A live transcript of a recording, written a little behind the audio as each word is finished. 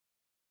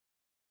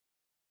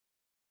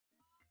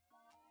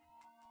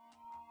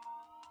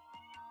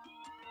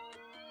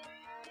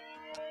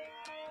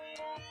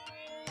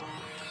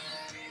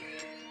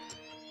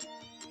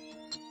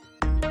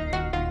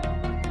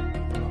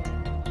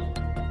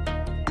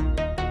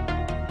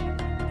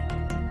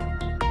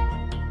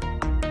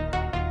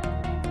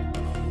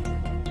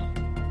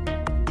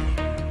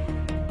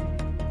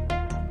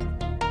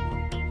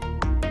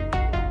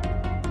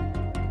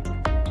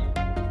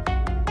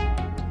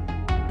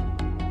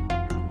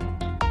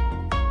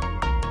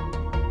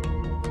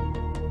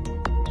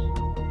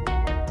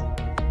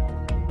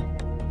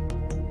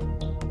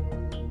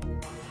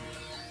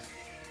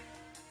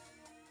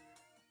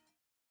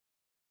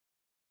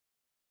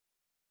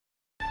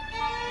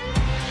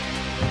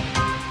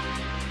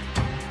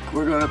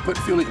We're going to put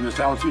Felix in this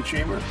altitude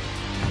chamber.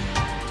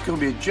 It's going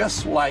to be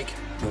just like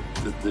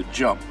the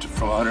jump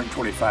from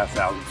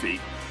 125,000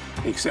 feet,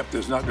 except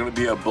there's not going to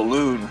be a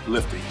balloon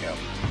lifting him,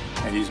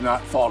 and he's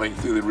not falling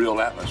through the real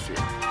atmosphere.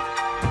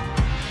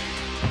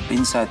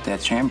 Inside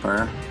that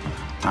chamber,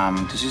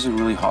 this is a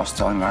really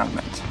hostile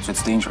environment, so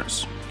it's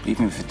dangerous,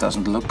 even if it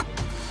doesn't look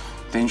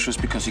dangerous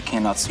because you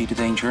cannot see the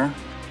danger,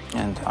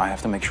 and I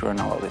have to make sure I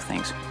know all the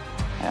things,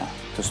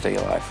 to stay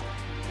alive.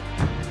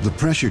 The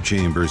pressure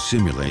chamber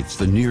simulates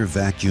the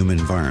near-vacuum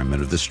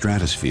environment of the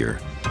stratosphere.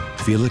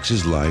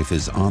 Felix's life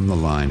is on the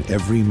line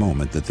every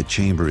moment that the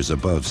chamber is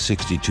above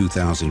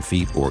 62,000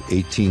 feet or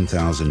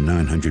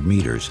 18,900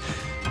 meters.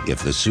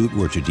 If the suit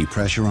were to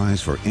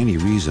depressurize for any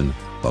reason,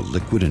 the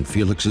liquid in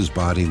Felix's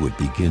body would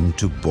begin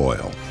to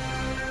boil.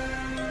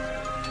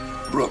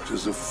 Brooks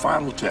is the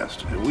final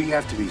test, and we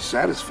have to be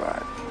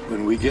satisfied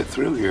when we get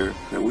through here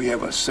that we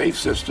have a safe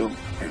system,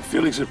 and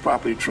Felix is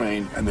properly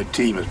trained, and the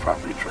team is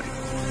properly trained.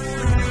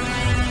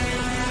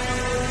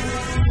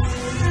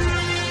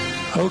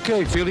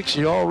 Okay, Felix,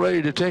 you all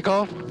ready to take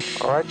off?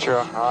 All right,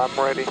 Joe, I'm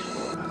ready.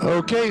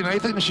 Okay,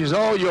 Nathan, she's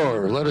all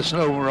yours. Let us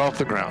know when we're off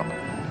the ground.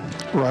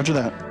 Roger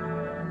that.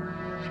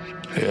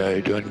 Yeah,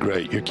 you're doing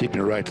great. You're keeping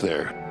it right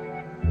there.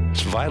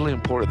 It's vitally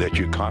important that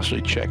you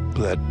constantly check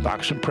that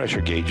oxygen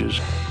pressure gauges.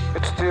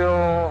 It's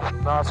still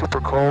not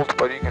super cold,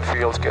 but you can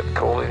feel it's getting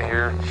cold in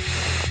here.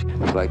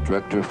 Flight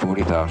director,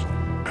 40,000.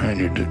 And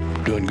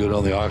you're doing good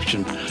on the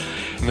oxygen.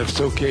 And if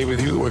it's okay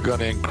with you, we're going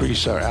to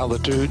increase our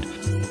altitude.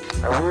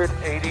 We're at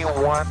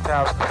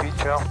 81,000 feet,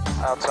 Joe,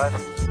 outside.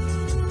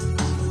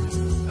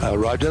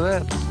 Roger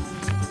that.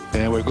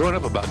 And we're going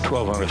up about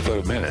 1,200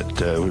 foot a minute.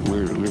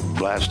 We're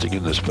blasting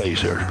into space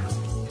here.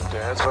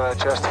 Yeah, that's what I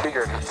just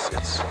figured.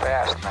 It's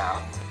fast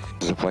now.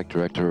 The flight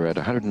director, we're at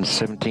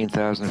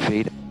 117,000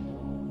 feet.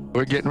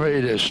 We're getting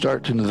ready to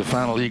start into the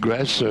final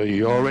egress, so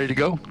you all ready to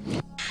go?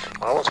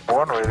 I was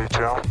born ready,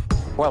 Joe.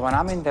 Well, when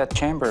I'm in that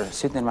chamber,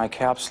 sitting in my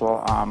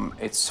capsule,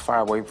 it's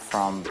far away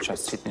from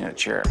just sitting in a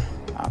chair.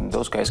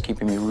 Those guys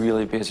keeping me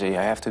really busy.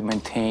 I have to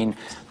maintain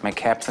my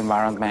capsule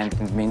environment.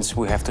 It means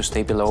we have to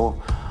stay below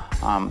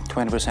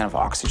 20% of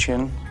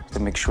oxygen to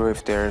make sure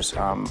if there's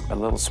a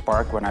little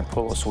spark when I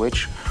pull a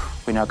switch,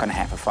 we're not going to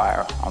have a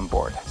fire on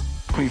board.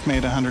 We've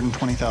made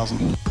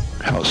 120,000.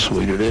 How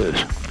sweet it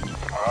is.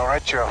 All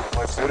right, Joe,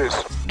 let's do this.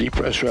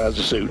 Depressurize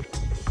the suit.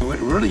 When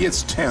it really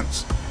gets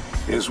tense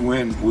is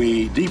when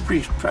we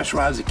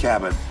depressurize the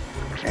cabin,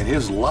 and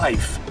his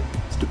life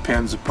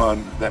depends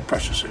upon that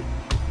pressure suit.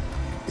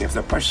 If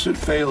the pressure suit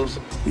fails,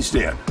 he's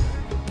dead.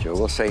 Joe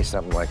will say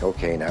something like,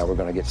 okay, now we're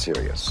going to get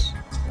serious.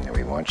 And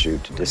we want you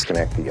to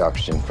disconnect the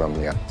oxygen from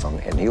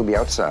and he'll be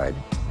outside.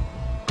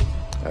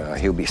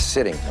 He'll be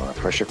sitting on a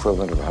pressure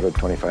equivalent of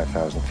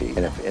 125,000 feet.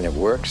 And if it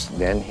works,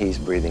 then he's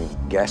breathing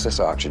gaseous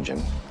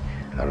oxygen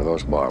out of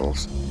those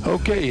bottles.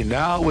 Okay,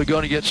 now we're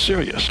going to get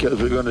serious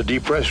because we're going to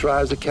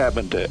depressurize the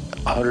cabin to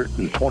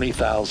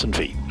 120,000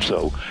 feet.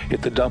 So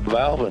hit the dump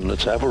valve and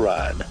let's have a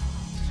ride.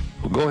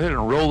 We'll go ahead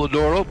and roll the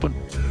door open.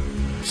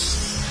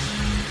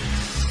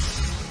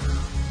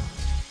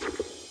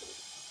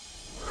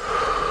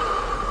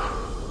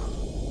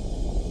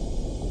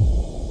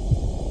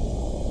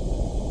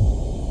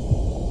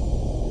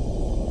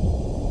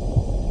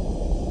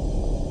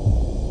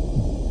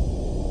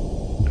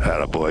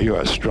 Attaboy, you're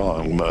a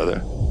strong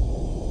mother.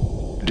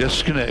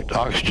 Disconnect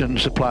oxygen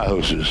supply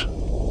hoses.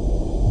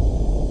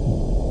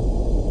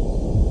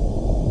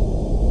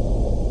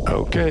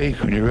 Okay,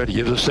 when you're ready,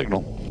 give us a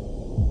signal.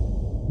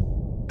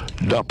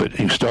 Dump it.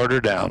 You start her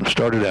down.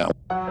 Start her down.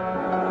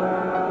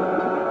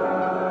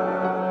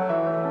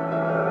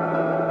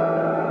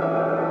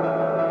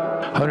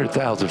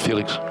 100,000,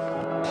 Felix.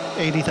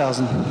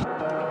 80,000.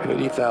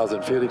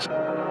 80,000, Felix.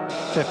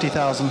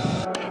 50,000.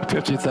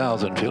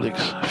 50,000,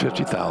 Felix.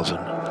 50,000.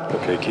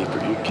 Okay, keeper,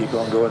 you keep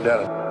on going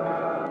down.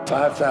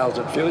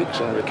 5,000, Felix,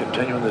 and we're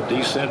continuing the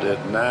descent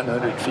at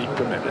 900 feet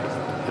per minute.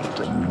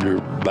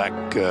 You're back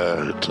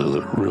to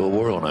the real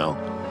world now.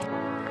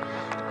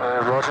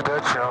 Roger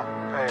that, Joe.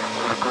 Hey, it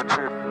was a good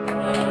trip.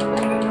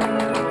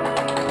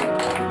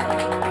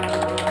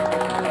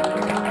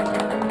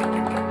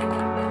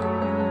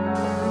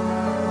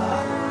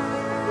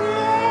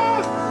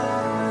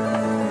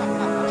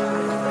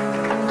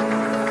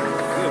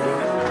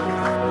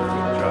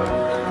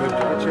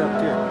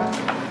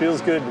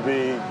 Feels good to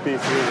be through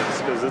this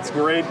because it's a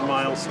great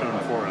milestone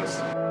for us.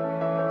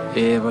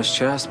 It was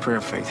just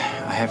perfect.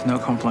 I have no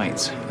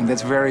complaints. And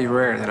that's very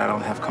rare that I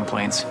don't have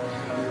complaints.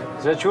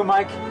 Is that true,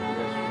 Mike?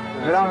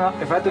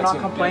 If I do not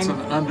complain... That's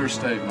an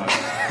understatement.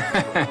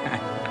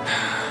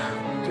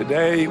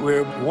 Today,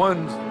 we're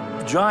one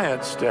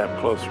giant step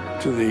closer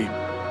to the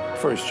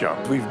first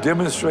jump. We've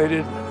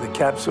demonstrated the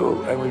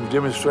capsule, and we've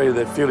demonstrated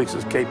that Felix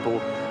is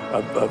capable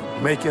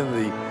of making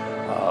the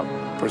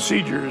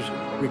procedures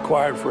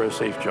required for a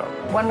safe jump.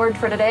 One word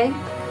for today?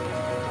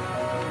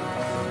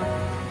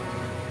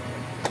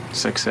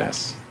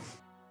 Success.